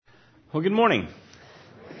Well, good morning.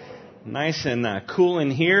 Nice and cool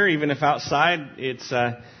in here, even if outside it's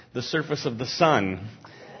the surface of the sun.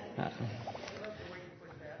 That's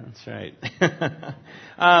right.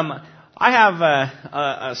 I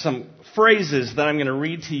have some phrases that I'm going to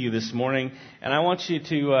read to you this morning, and I want you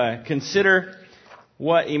to consider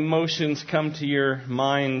what emotions come to your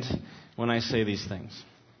mind when I say these things.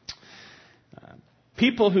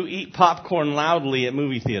 People who eat popcorn loudly at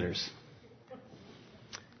movie theaters.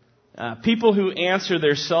 People who answer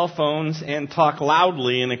their cell phones and talk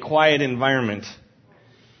loudly in a quiet environment.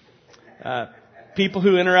 People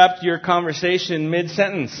who interrupt your conversation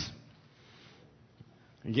mid-sentence.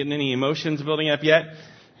 You getting any emotions building up yet?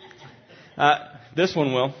 This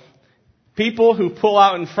one will. People who pull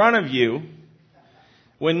out in front of you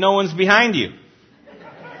when no one's behind you.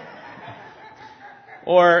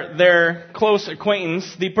 Or their close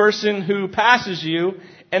acquaintance, the person who passes you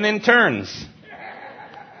and then turns.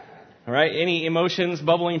 All right, any emotions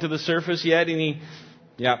bubbling to the surface yet?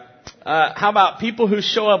 Yeah. How about people who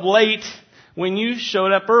show up late when you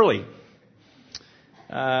showed up early?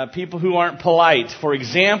 People who aren't polite. For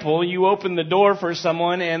example, you open the door for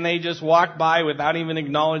someone and they just walk by without even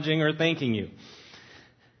acknowledging or thanking you.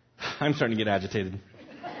 I'm starting to get agitated.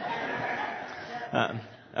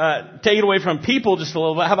 Take it away from people just a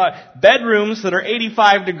little bit. How about bedrooms that are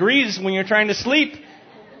 85 degrees when you're trying to sleep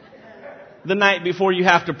the night before you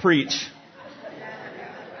have to preach?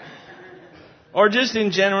 Or just in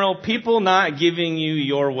general, people not giving you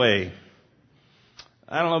your way.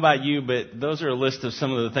 I don't know about you, but those are a list of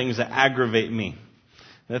some of the things that aggravate me.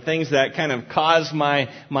 The things that kind of cause my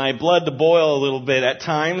blood to boil a little bit at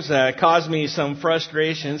times, cause me some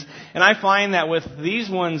frustrations. And I find that with these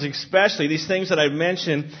ones especially, these things that I've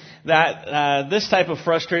mentioned, that this type of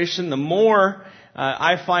frustration, the more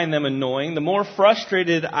I find them annoying, the more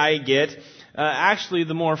frustrated I get. Actually,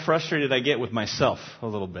 the more frustrated I get with myself a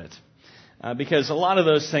little bit. Because a lot of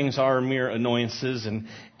those things are mere annoyances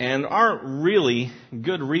and aren't really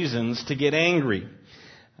good reasons to get angry.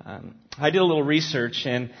 I did a little research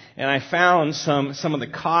and I found some of the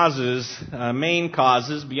causes, main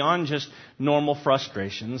causes beyond just normal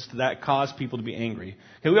frustrations that cause people to be angry.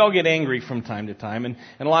 Okay, we all get angry from time to time, and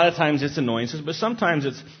a lot of times it's annoyances, but sometimes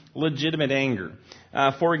it's legitimate anger.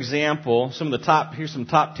 For example, here's some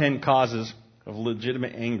top 10 causes of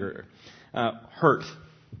legitimate anger. Hurt,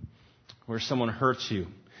 where someone hurts you,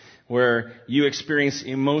 where you experience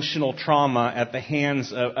emotional trauma at the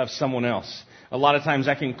hands of someone else. A lot of times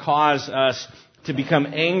that can cause us to become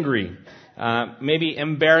angry. Maybe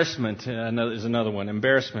embarrassment is another one.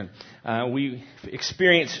 Embarrassment. We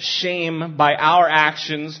experience shame by our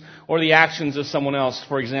actions or the actions of someone else.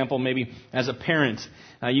 For example, maybe as a parent,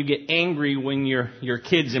 you get angry when your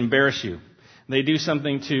kids embarrass you. They do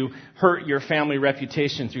something to hurt your family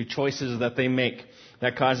reputation through choices that they make.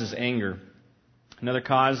 That causes anger. Another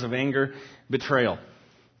cause of anger, betrayal.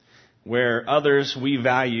 Where others we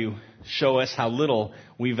value show us how little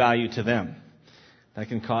we value to them. That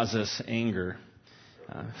can cause us anger.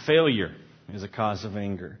 Failure is a cause of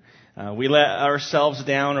anger. We let ourselves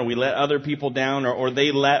down, or we let other people down, or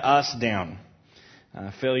they let us down.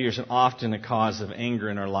 Failure is often a cause of anger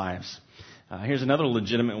in our lives. Here's another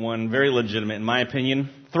legitimate one, very legitimate in my opinion,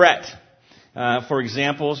 threat. For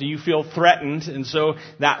example, so you feel threatened, and so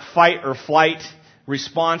that fight or flight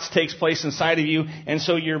response takes place inside of you, and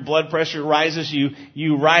so your blood pressure rises,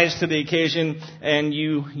 you rise to the occasion, and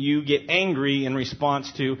you get angry in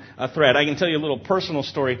response to a threat. I can tell you a little personal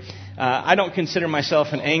story. I don't consider myself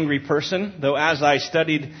an angry person, though as I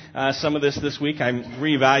studied some of this week, I'm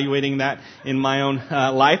reevaluating that in my own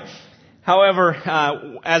life. However,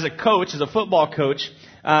 as a football coach,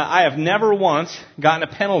 I have never once gotten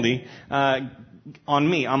a penalty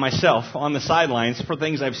on myself, on the sidelines for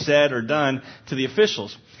things I've said or done to the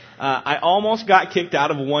officials. I almost got kicked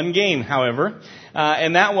out of one game, however,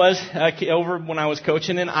 and that was over when I was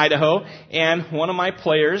coaching in Idaho, and one of my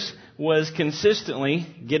players was consistently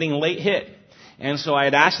getting late hit. And so I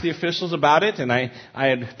had asked the officials about it, and I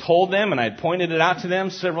had told them, and I had pointed it out to them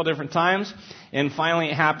several different times, and finally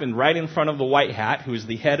it happened right in front of the white hat, who was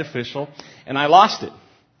the head official, and I lost it.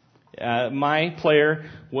 My player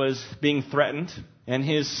was being threatened, and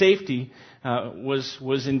his safety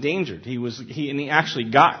was endangered. He actually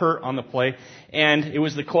got hurt on the play, and it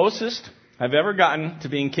was the closest I've ever gotten to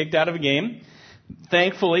being kicked out of a game.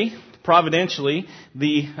 Thankfully, providentially,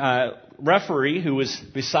 the referee who was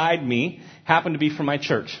beside me happened to be from my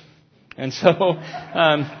church, and so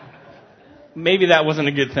maybe that wasn't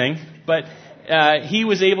a good thing, but he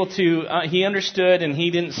was able to, he understood and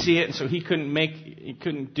he didn't see it, and so he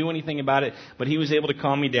couldn't do anything about it, but he was able to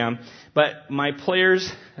calm me down. But my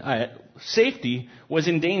player's safety was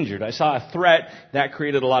endangered. I saw a threat that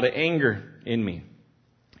created a lot of anger in me.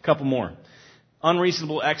 A couple more.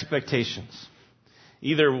 Unreasonable expectations.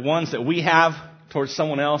 Either ones that we have towards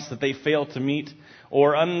someone else that they fail to meet,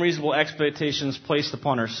 or unreasonable expectations placed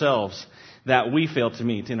upon ourselves that we fail to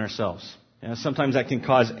meet in ourselves. Sometimes that can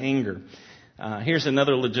cause anger. Here's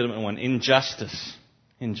another legitimate one. Injustice.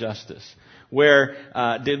 Injustice. Where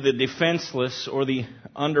the defenseless or the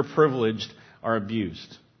underprivileged are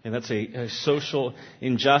abused. And that's a social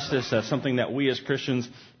injustice. That's something that we as Christians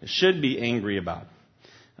should be angry about.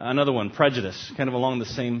 Another one, prejudice, kind of along the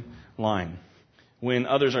same line. When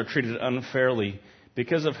others are treated unfairly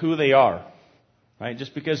because of who they are, right?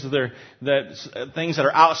 Just because of things that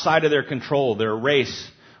are outside of their control, their race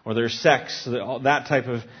or their sex, that type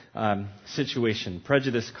of situation.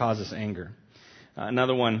 Prejudice causes anger.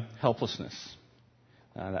 Another one, helplessness.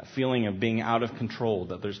 That feeling of being out of control,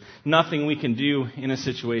 that there's nothing we can do in a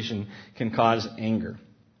situation can cause anger.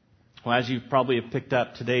 Well, as you probably have picked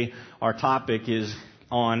up today, our topic is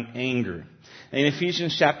on anger. In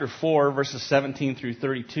Ephesians chapter 4, verses 17 through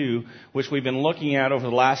 32, which we've been looking at over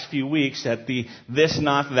the last few weeks, at the this,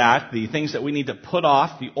 not that, the things that we need to put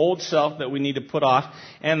off, the old self that we need to put off,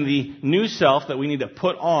 and the new self that we need to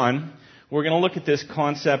put on, we're going to look at this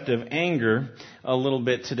concept of anger a little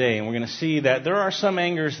bit today. And we're going to see that there are some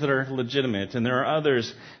angers that are legitimate, and there are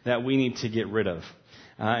others that we need to get rid of.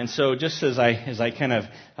 And so just as I kind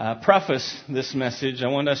of preface this message, I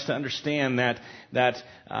want us to understand that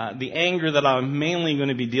the anger that I'm mainly going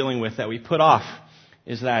to be dealing with that we put off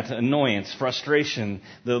is that annoyance, frustration,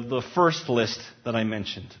 the first list that I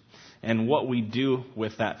mentioned, and what we do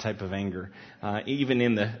with that type of anger, even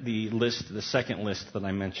in the second list that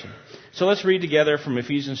I mentioned. So let's read together from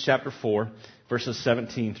Ephesians chapter 4, verses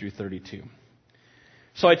 17 through 32.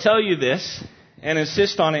 So I tell you this, and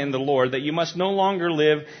insist on it in the Lord, that you must no longer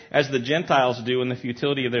live as the Gentiles do in the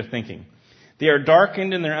futility of their thinking. They are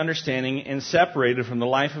darkened in their understanding and separated from the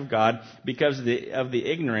life of God because of the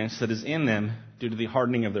ignorance that is in them due to the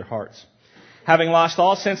hardening of their hearts. Having lost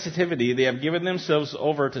all sensitivity, they have given themselves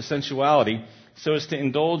over to sensuality so as to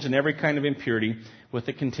indulge in every kind of impurity with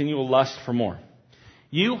a continual lust for more.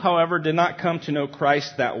 You, however, did not come to know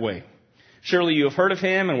Christ that way. Surely you have heard of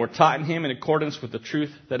him and were taught in him in accordance with the truth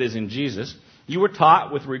that is in Jesus. You were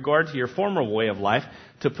taught with regard to your former way of life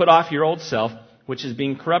to put off your old self, which is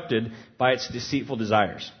being corrupted by its deceitful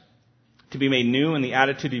desires, to be made new in the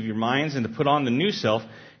attitude of your minds, and to put on the new self,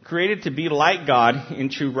 created to be like God in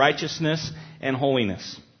true righteousness and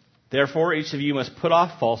holiness. Therefore, each of you must put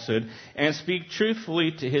off falsehood and speak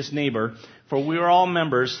truthfully to his neighbor, for we are all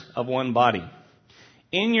members of one body.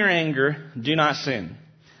 In your anger, do not sin.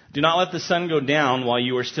 Do not let the sun go down while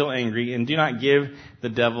you are still angry, and do not give the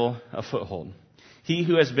devil a foothold. He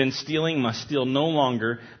who has been stealing must steal no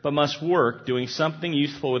longer, but must work, doing something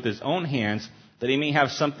useful with his own hands, that he may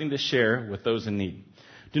have something to share with those in need.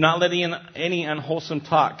 Do not let any unwholesome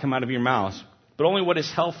talk come out of your mouths, but only what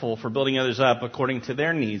is helpful for building others up according to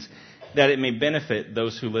their needs, that it may benefit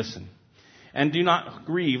those who listen. And do not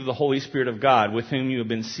grieve the Holy Spirit of God, with whom you have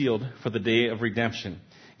been sealed for the day of redemption.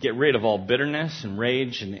 Get rid of all bitterness and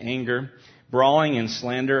rage and anger, brawling and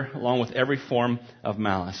slander, along with every form of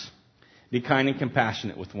malice. Be kind and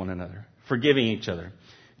compassionate with one another, forgiving each other,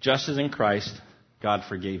 just as in Christ God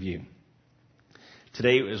forgave you.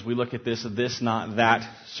 Today, as we look at this not that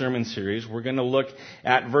sermon series, we're going to look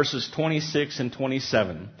at verses 26 and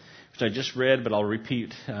 27, which I just read, but I'll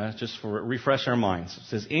repeat just for refresh our minds. It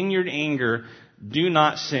says, in your anger, do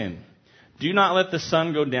not sin. Do not let the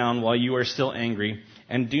sun go down while you are still angry,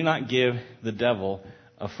 and do not give the devil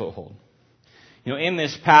a foothold. In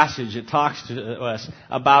this passage, it talks to us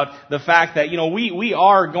about the fact that, we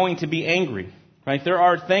are going to be angry, right? There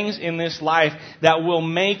are things in this life that will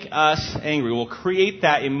make us angry, will create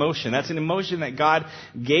that emotion. That's an emotion that God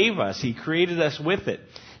gave us. He created us with it.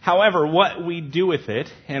 However, what we do with it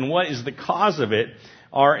and what is the cause of it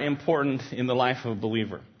are important in the life of a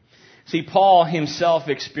believer. See, Paul himself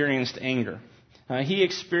experienced anger. He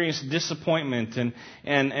experienced disappointment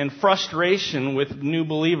and frustration with new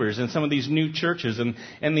believers and some of these new churches and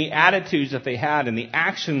the attitudes that they had and the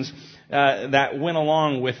actions that went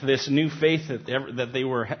along with this new faith that they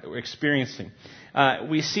were experiencing.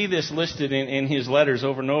 We see this listed in his letters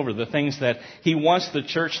over and over, the things that he wants the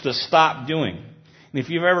church to stop doing. And if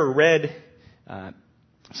you've ever read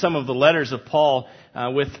some of the letters of Paul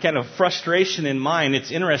with kind of frustration in mind.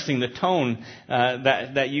 It's interesting the tone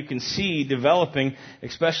that you can see developing,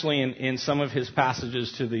 especially in some of his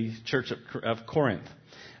passages to the church of Corinth.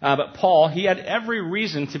 But Paul, he had every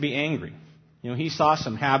reason to be angry. He saw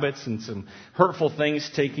some habits and some hurtful things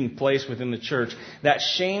taking place within the church that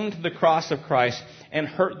shamed the cross of Christ and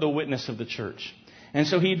hurt the witness of the church. And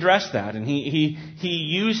so he addressed that, and he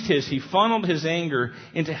funneled his anger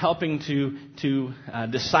into helping to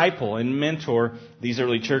disciple and mentor these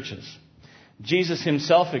early churches. Jesus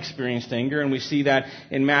himself experienced anger, and we see that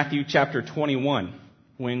in Matthew chapter 21,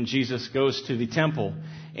 when Jesus goes to the temple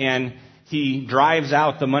and he drives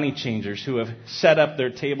out the money changers who have set up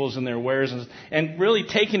their tables and their wares and really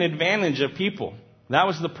taken advantage of people. That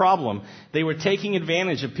was the problem. They were taking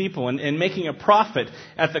advantage of people and making a profit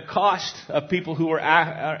at the cost of people who were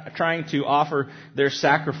trying to offer their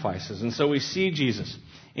sacrifices. And so we see Jesus,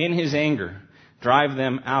 in his anger, drive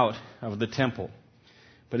them out of the temple.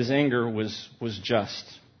 But his anger was just.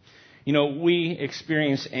 We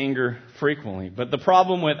experience anger frequently. But the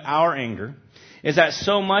problem with our anger is that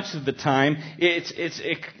so much of the time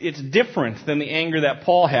it's different than the anger that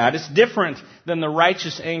Paul had. It's different than the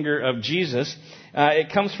righteous anger of Jesus.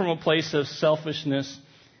 It comes from a place of selfishness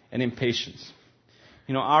and impatience.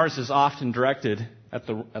 Ours is often directed at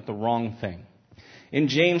the wrong thing. In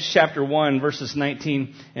James chapter 1, verses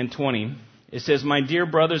 19 and 20, it says, "My dear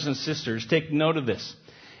brothers and sisters, take note of this.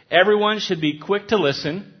 Everyone should be quick to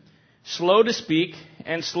listen, slow to speak,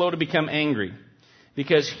 and slow to become angry,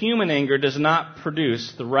 because human anger does not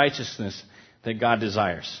produce the righteousness that God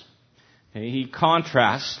desires." Okay, he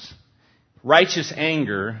contrasts righteous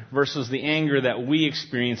anger versus the anger that we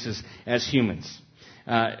experience as humans.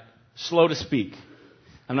 Slow to speak.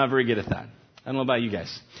 I'm not very good at that. I don't know about you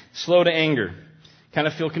guys. Slow to anger. Kind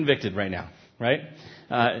of feel convicted right now, right?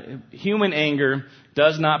 Human anger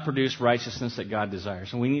does not produce righteousness that God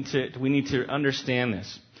desires. And we need to understand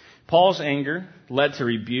this. Paul's anger led to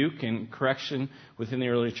rebuke and correction within the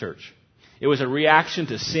early church. It was a reaction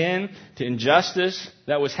to sin, to injustice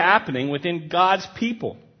that was happening within God's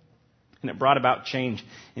people. And it brought about change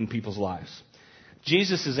in people's lives.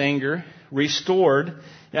 Jesus' anger restored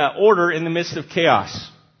order in the midst of chaos.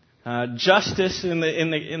 Justice in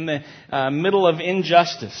the middle of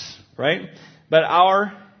injustice, right? But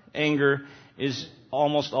our anger is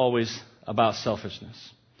almost always about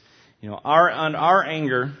selfishness. Our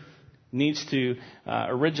anger needs to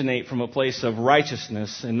originate from a place of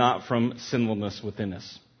righteousness and not from sinfulness within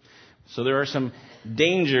us. So there are some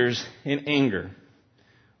dangers in anger.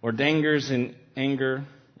 Or dangers in anger,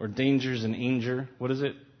 or dangers in anger. What is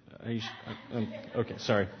it? Okay,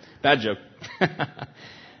 sorry. Bad joke.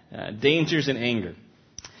 Dangers in anger.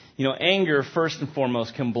 Anger, first and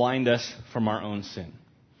foremost, can blind us from our own sin.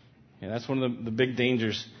 That's one of the big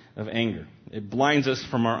dangers of anger. It blinds us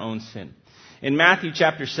from our own sin. In Matthew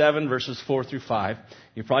chapter 7, verses 4 through 5,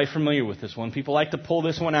 you're probably familiar with this one. People like to pull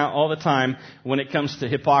this one out all the time when it comes to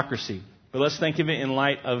hypocrisy. But let's think of it in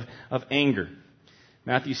light of anger.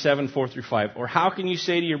 Matthew 7, 4 through 5. "Or how can you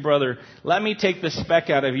say to your brother, 'Let me take the speck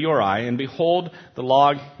out of your eye,' and behold, the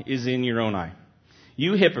log is in your own eye?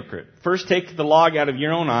 You hypocrite, first take the log out of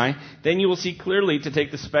your own eye, then you will see clearly to take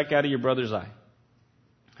the speck out of your brother's eye."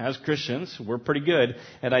 As Christians, we're pretty good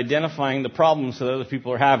at identifying the problems that other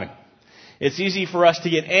people are having. It's easy for us to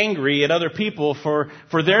get angry at other people for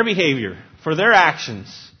their behavior, for their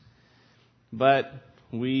actions. But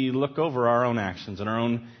we look over our own actions and our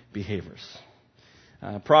own behaviors.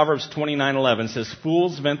 Proverbs 29:11 says,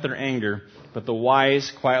 "Fools vent their anger, but the wise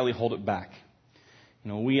quietly hold it back."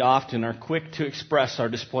 We often are quick to express our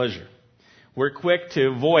displeasure. We're quick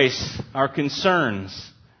to voice our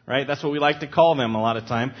concerns, right? That's what we like to call them a lot of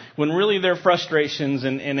time, when really they're frustrations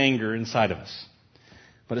and anger inside of us.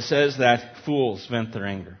 But it says that fools vent their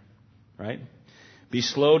anger, right? Be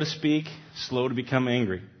slow to speak, slow to become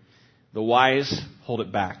angry. The wise hold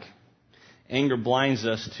it back. Anger blinds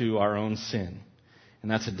us to our own sin. And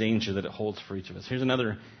that's a danger that it holds for each of us. Here's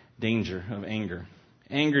another danger of anger.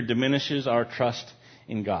 Anger diminishes our trust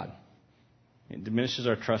in God. It diminishes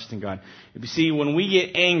our trust in God. You see, when we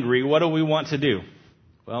get angry, what do we want to do?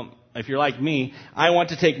 Well, if you're like me, I want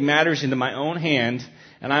to take matters into my own hand,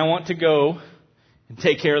 and I want to go and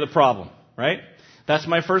take care of the problem, right? That's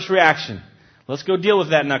my first reaction. Let's go deal with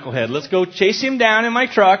that knucklehead. Let's go chase him down in my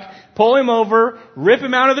truck, pull him over, rip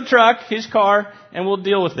him out of the truck, his car, and we'll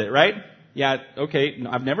deal with it, right? Yeah, okay, no,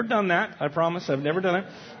 I've never done that. I promise, I've never done it.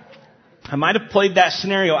 I might have played that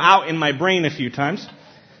scenario out in my brain a few times.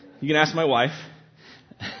 You can ask my wife.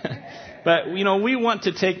 But, we want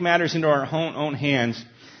to take matters into our own hands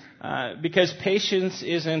because patience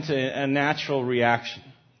isn't a natural reaction.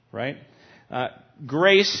 right?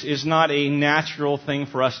 Grace is not a natural thing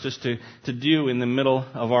for us just to do in the middle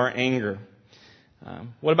of our anger.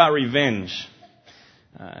 What about revenge?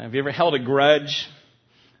 Have you ever held a grudge?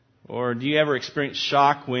 Or do you ever experience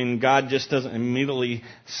shock when God just doesn't immediately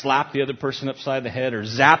slap the other person upside the head or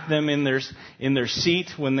zap them in their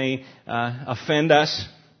seat when they offend us?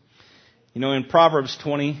 You know, in Proverbs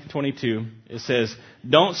 20:22, it says,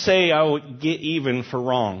 "Don't say I will get even for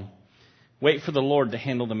wrong. Wait for the Lord to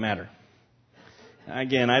handle the matter."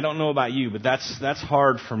 Again, I don't know about you, but that's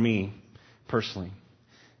hard for me personally.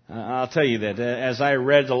 I'll tell you that as I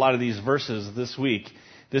read a lot of these verses this week,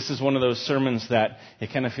 this is one of those sermons that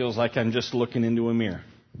it kind of feels like I'm just looking into a mirror,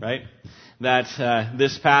 right? That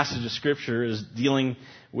this passage of Scripture is dealing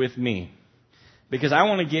with me. Because I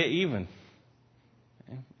want to get even.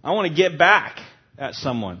 I want to get back at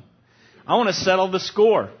someone. I want to settle the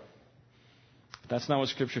score. But that's not what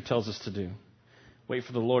Scripture tells us to do. Wait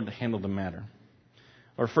for the Lord to handle the matter.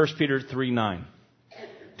 Or 1 Peter 3:9.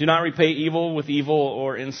 Do not repay evil with evil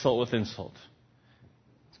or insult with insult.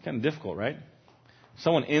 It's kind of difficult, right?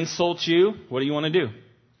 Someone insults you, what do you want to do?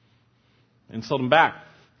 Insult them back.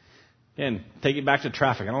 Again, take it back to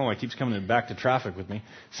traffic. I don't know why it keeps coming back to traffic with me.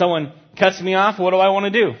 Someone cuts me off, what do I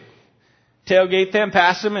want to do? Tailgate them,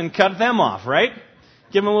 pass them, and cut them off, right?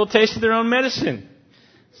 Give them a little taste of their own medicine.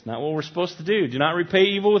 It's not what we're supposed to do. Do not repay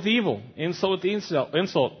evil with evil. Insult with the insult.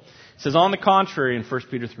 It says, on the contrary, in 1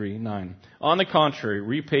 Peter 3:9, on the contrary,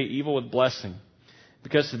 repay evil with blessing.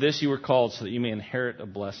 Because to this you were called, so that you may inherit a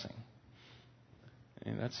blessing.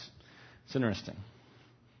 And it's interesting.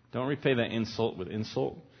 Don't repay that insult with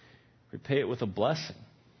insult. Repay it with a blessing.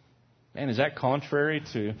 Man, is that contrary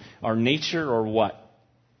to our nature or what?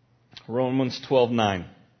 Romans 12:9.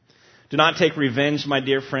 Do not take revenge, my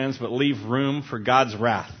dear friends, but leave room for God's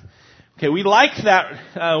wrath. Okay, we like that.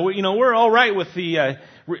 We're all right with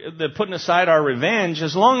the putting aside our revenge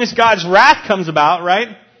as long as God's wrath comes about,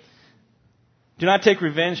 right? Do not take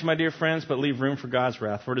revenge, my dear friends, but leave room for God's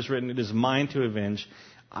wrath. For it is written, it is mine to avenge.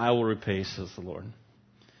 I will repay, says the Lord.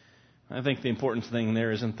 I think the important thing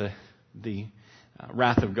there isn't the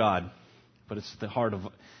wrath of God, but it's the heart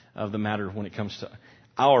of the matter when it comes to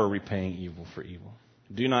our repaying evil for evil.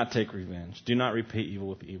 Do not take revenge. Do not repay evil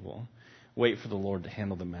with evil. Wait for the Lord to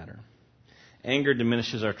handle the matter. Anger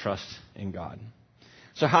diminishes our trust in God.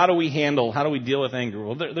 So how do we deal with anger?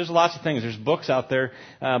 Well, there's lots of things. There's books out there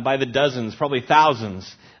by the dozens, probably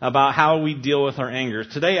thousands, about how we deal with our anger.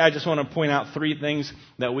 Today, I just want to point out 3 things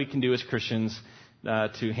that we can do as Christians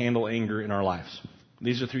to handle anger in our lives.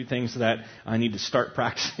 These are 3 things that I need to start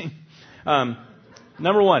practicing.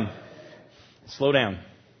 Number 1, slow down.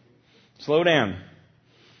 Slow down.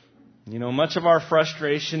 You know, much of our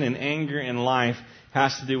frustration and anger in life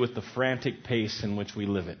has to do with the frantic pace in which we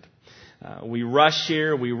live it. We rush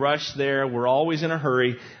here, we rush there. We're always in a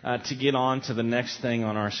hurry to get on to the next thing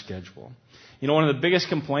on our schedule. You know, one of the biggest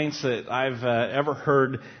complaints that I've ever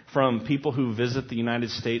heard from people who visit the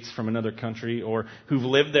United States from another country or who've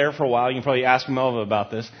lived there for a while, you can probably ask Melva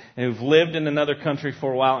about this, and who've lived in another country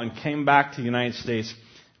for a while and came back to the United States,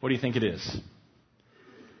 what do you think it is?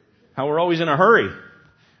 How we're always in a hurry,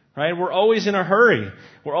 right? We're always in a hurry.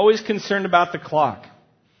 We're always concerned about the clock.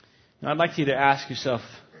 Now, I'd like you to ask yourself,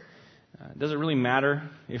 does it really matter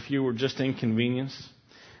if you were just inconvenienced?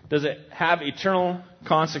 Does it have eternal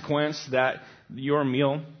consequence that your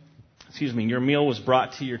meal was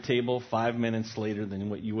brought to your table 5 minutes later than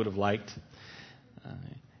what you would have liked?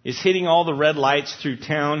 Is hitting all the red lights through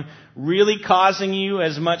town really causing you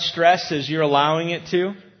as much stress as you're allowing it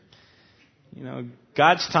to? You know,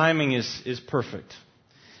 God's timing is perfect.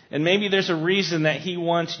 And maybe there's a reason that He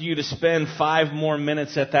wants you to spend 5 more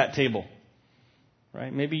minutes at that table.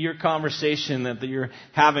 Right? Maybe your conversation that you're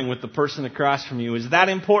having with the person across from you is that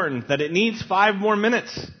important that it needs 5 more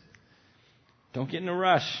minutes. Don't get in a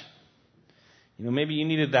rush. You know, maybe you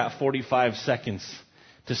needed that 45 seconds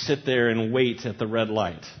to sit there and wait at the red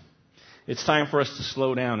light. It's time for us to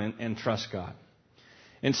slow down and trust God.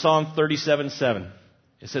 In Psalm 37:7,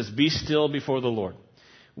 it says, "Be still before the Lord.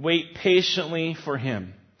 Wait patiently for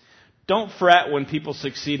Him. Don't fret when people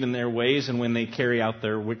succeed in their ways and when they carry out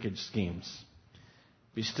their wicked schemes."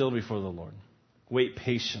 Be still before the Lord. Wait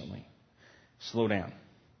patiently. Slow down.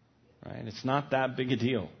 Right? It's not that big a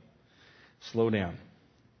deal. Slow down.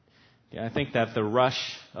 Yeah, I think that the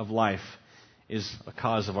rush of life is a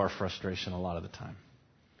cause of our frustration a lot of the time.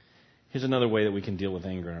 Here's another way that we can deal with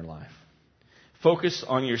anger in our life. Focus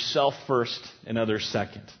on yourself first and others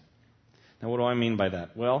second. Now, what do I mean by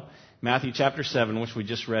that? Well, Matthew chapter 7, which we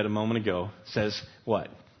just read a moment ago, says what?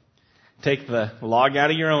 Take the log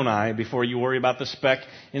out of your own eye before you worry about the speck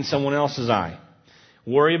in someone else's eye.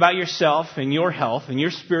 Worry about yourself and your health and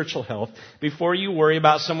your spiritual health before you worry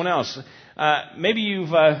about someone else. Maybe you've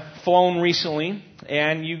flown recently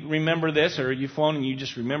and you remember this, or you've flown and you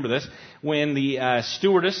just remember this, when the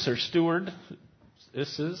stewardess or steward,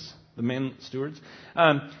 this is the men stewards,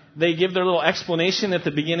 they give their little explanation at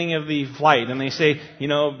the beginning of the flight, and they say,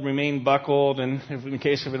 remain buckled, and if, in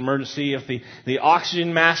case of an emergency, if the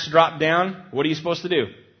oxygen masks drop down, what are you supposed to do?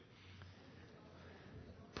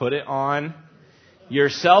 Put it on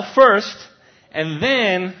yourself first, and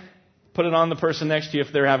then put it on the person next to you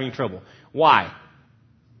if they're having trouble. Why?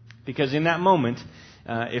 Because in that moment,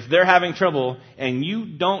 if they're having trouble and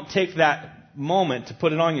you don't take that moment to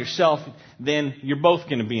put it on yourself, then you're both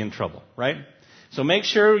going to be in trouble, right? So make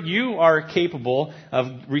sure you are capable of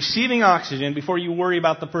receiving oxygen before you worry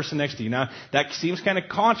about the person next to you. Now, that seems kind of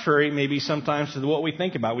contrary maybe sometimes to what we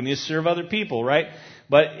think about. We need to serve other people, right?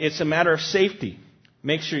 But it's a matter of safety.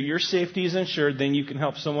 Make sure your safety is ensured, then you can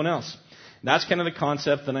help someone else. That's kind of the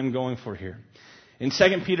concept that I'm going for here. In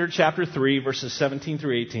 2 Peter chapter 3, verses 17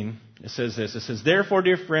 through 18, it says this. It says, "Therefore,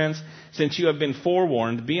 dear friends, since you have been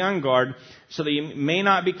forewarned, be on guard, so that you may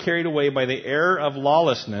not be carried away by the error of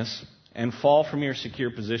lawlessness and fall from your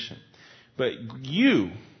secure position. But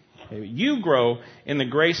you grow in the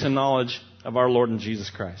grace and knowledge of our Lord and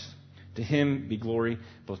Jesus Christ. To Him be glory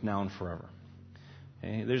both now and forever."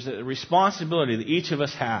 Okay? There's a responsibility that each of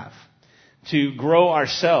us have to grow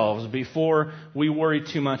ourselves before we worry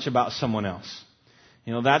too much about someone else.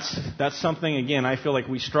 That's something, again, I feel like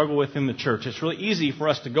we struggle with in the church. It's really easy for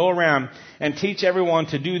us to go around and teach everyone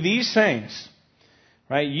to do these things.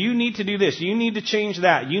 Right? You need to do this. You need to change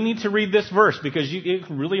that. You need to read this verse because it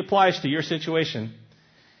really applies to your situation,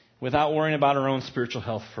 without worrying about our own spiritual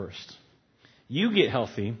health first. You get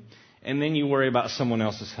healthy, and then you worry about someone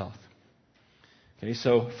else's health. Okay,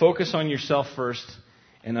 so focus on yourself first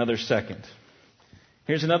and others second.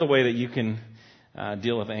 Here's another way that you can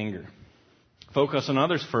deal with anger. Focus on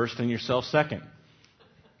others first and yourself second.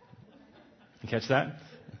 You catch that?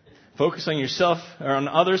 Focus on yourself, or on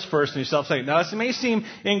others first and yourself second. Now, this may seem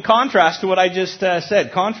in contrast to what I just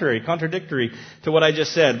said, contradictory to what I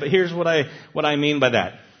just said. But here's what I mean by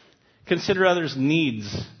that. Consider others'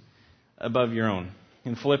 needs above your own.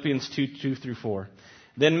 In Philippians 2 through 4.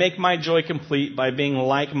 "Then make my joy complete by being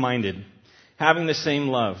like-minded, having the same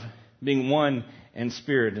love, being one in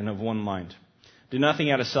spirit and of one mind. Do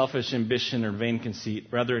nothing out of selfish ambition or vain conceit.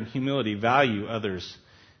 Rather, in humility, value others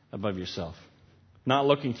above yourself. Not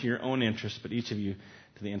looking to your own interests, but each of you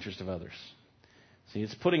to the interest of others." See,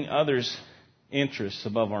 it's putting others' interests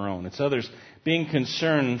above our own. It's others being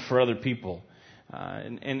concerned for other people.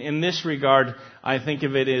 And in this regard, I think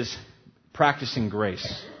of it as practicing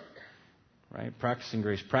grace. Right? Practicing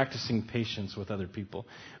grace, practicing patience with other people.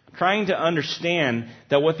 Trying to understand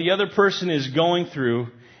that what the other person is going through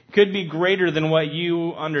could be greater than what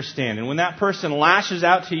you understand. And when that person lashes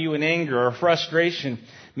out to you in anger or frustration,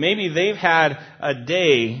 maybe they've had a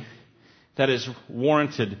day that has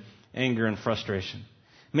warranted anger and frustration.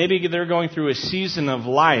 Maybe they're going through a season of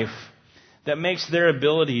life that makes their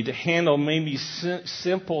ability to handle maybe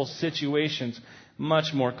simple situations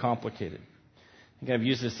much more complicated. I think I've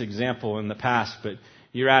used this example in the past, but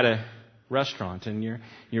you're at a restaurant and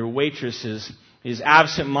your waitress is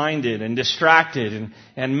absent-minded and distracted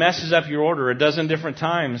and messes up your order a dozen different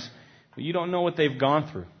times, but you don't know what they've gone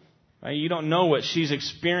through. Right? You don't know what she's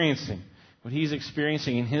experiencing, what he's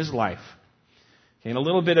experiencing in his life. Okay, and a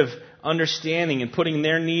little bit of understanding and putting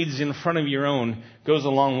their needs in front of your own goes a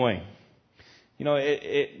long way.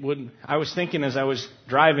 I was thinking as I was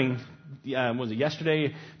driving, was it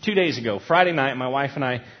yesterday? 2 days ago, Friday night, my wife and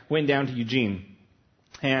I went down to Eugene.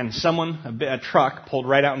 And a truck pulled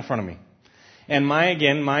right out in front of me. And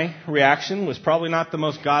my reaction was probably not the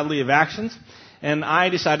most godly of actions. And I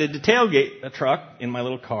decided to tailgate a truck in my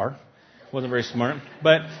little car. Wasn't very smart.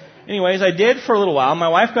 But anyways, I did for a little while. My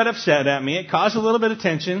wife got upset at me. It caused a little bit of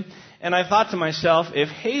tension. And I thought to myself, if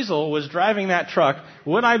Hazel was driving that truck,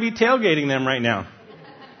 would I be tailgating them right now?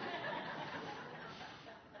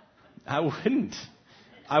 I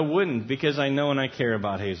wouldn't, because I know and I care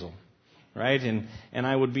about Hazel. Right? And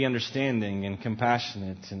I would be understanding and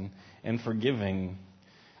compassionate and forgiving.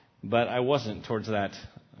 But I wasn't towards that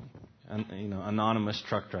anonymous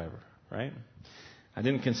truck driver. Right? I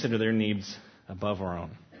didn't consider their needs above our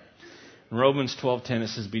own. In Romans 12:10 it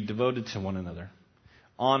says, "Be devoted to one another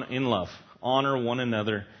in love. Honor one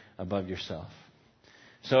another above yourself."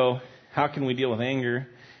 So how can we deal with anger?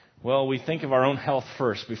 Well, we think of our own health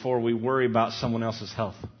first before we worry about someone else's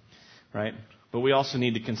health. Right? But we also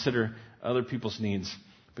need to consider other people's needs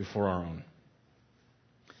before our own.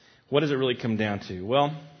 What does it really come down to?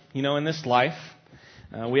 Well, in this life,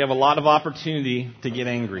 we have a lot of opportunity to get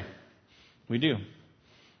angry. We do.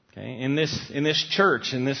 Okay? In this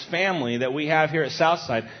church, in this family that we have here at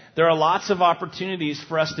Southside, there are lots of opportunities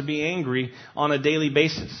for us to be angry on a daily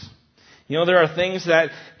basis. You know, there are things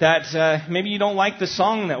that maybe you don't like the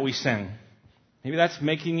song that we sing. Maybe that's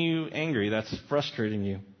making you angry. That's frustrating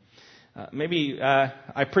you. Maybe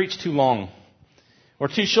I preach too long or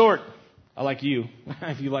too short. I like you,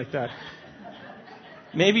 if you like that.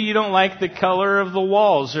 Maybe you don't like the color of the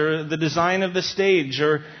walls or the design of the stage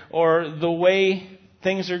or the way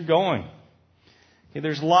things are going. Okay,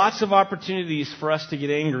 there's lots of opportunities for us to get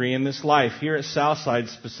angry in this life, here at Southside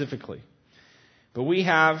specifically. But we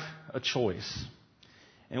have a choice.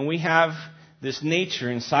 And we have this nature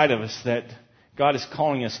inside of us that God is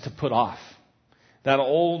calling us to put off. That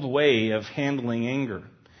old way of handling anger.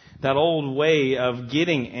 That old way of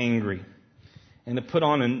getting angry. And to put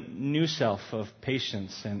on a new self of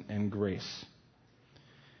patience and grace.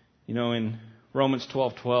 You know, in Romans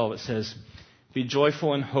 12:12 it says, "Be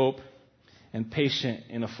joyful in hope and patient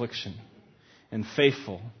in affliction and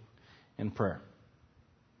faithful in prayer."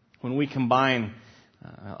 When we combine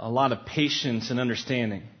a lot of patience and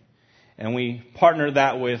understanding, and we partner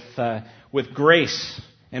that with grace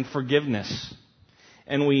and forgiveness,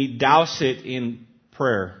 and we douse it in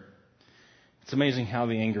prayer, it's amazing how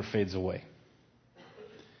the anger fades away.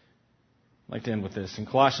 I'd like to end with this. In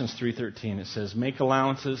Colossians 3:13 it says, "Make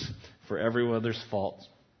allowances for each other's faults.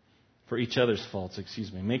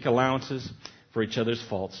 Make allowances for each other's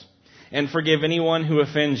faults, and forgive anyone who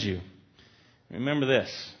offends you." Remember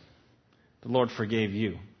this: the Lord forgave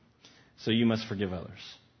you, so you must forgive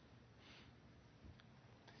others.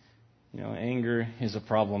 You know, anger is a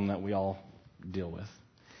problem that we all deal with.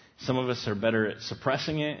 Some of us are better at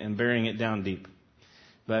suppressing it and burying it down deep,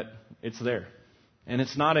 but it's there. And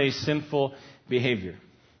it's not a sinful behavior.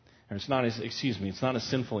 Or it's not a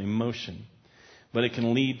sinful emotion. But it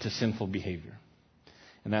can lead to sinful behavior.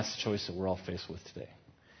 And that's the choice that we're all faced with today.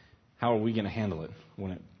 How are we going to handle it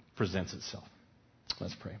when it presents itself?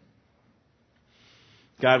 Let's pray.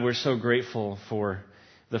 God, we're so grateful for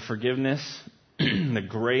the forgiveness, the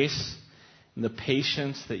grace, and the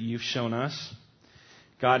patience that you've shown us.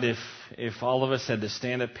 God, if all of us had to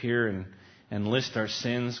stand up here and list our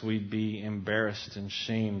sins, we'd be embarrassed and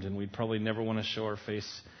shamed, and we'd probably never want to show our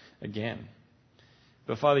face again.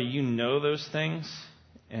 But Father, you know those things,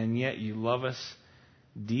 and yet you love us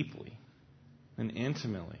deeply and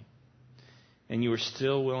intimately. And you are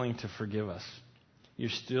still willing to forgive us. You're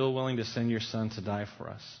still willing to send your Son to die for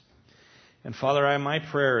us. And Father, my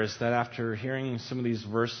prayer is that after hearing some of these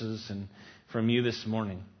verses and from you this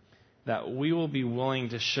morning, that we will be willing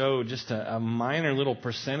to show just a minor little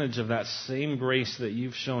percentage of that same grace that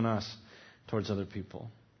you've shown us towards other people.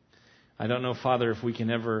 I don't know, Father, if we can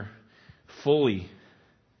ever fully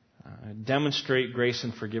demonstrate grace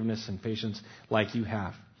and forgiveness and patience like you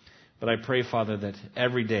have. But I pray, Father, that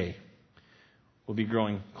every day we'll be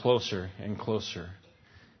growing closer and closer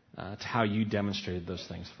to how you demonstrated those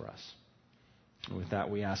things for us. And with that,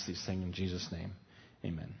 we ask these things in Jesus' name.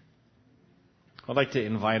 Amen. I'd like to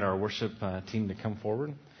invite our worship team to come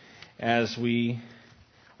forward as we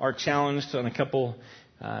are challenged on a couple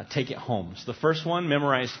take it homes. The first one,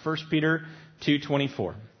 memorize 1 Peter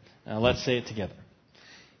 2:24. Let's say it together.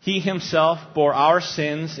 He himself bore our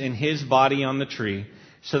sins in his body on the tree,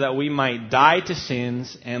 so that we might die to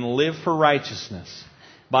sins and live for righteousness.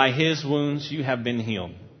 By his wounds you have been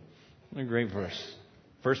healed. What a great verse.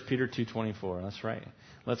 1 Peter 2:24. That's right.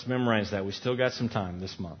 Let's memorize that. We still got some time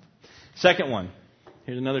this month. Second one.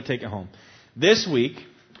 Here's another take it home. This week,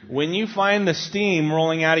 when you find the steam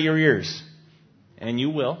rolling out of your ears, and you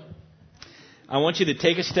will, I want you to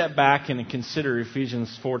take a step back and consider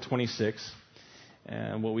Ephesians 4:26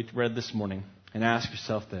 and what we read this morning, and ask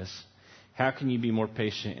yourself this: how can you be more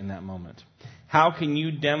patient in that moment? How can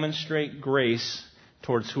you demonstrate grace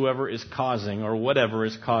towards whoever is causing or whatever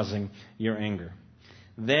is causing your anger?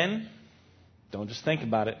 Then, don't just think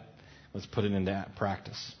about it. Let's put it into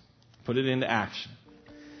practice. Put it into action.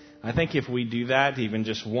 I think if we do that, even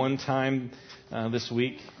just one time this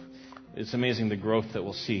week, it's amazing the growth that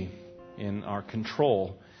we'll see in our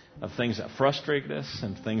control of things that frustrate us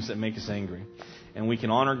and things that make us angry. And we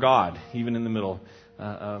can honor God even in the middle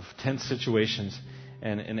of tense situations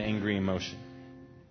and an angry emotion.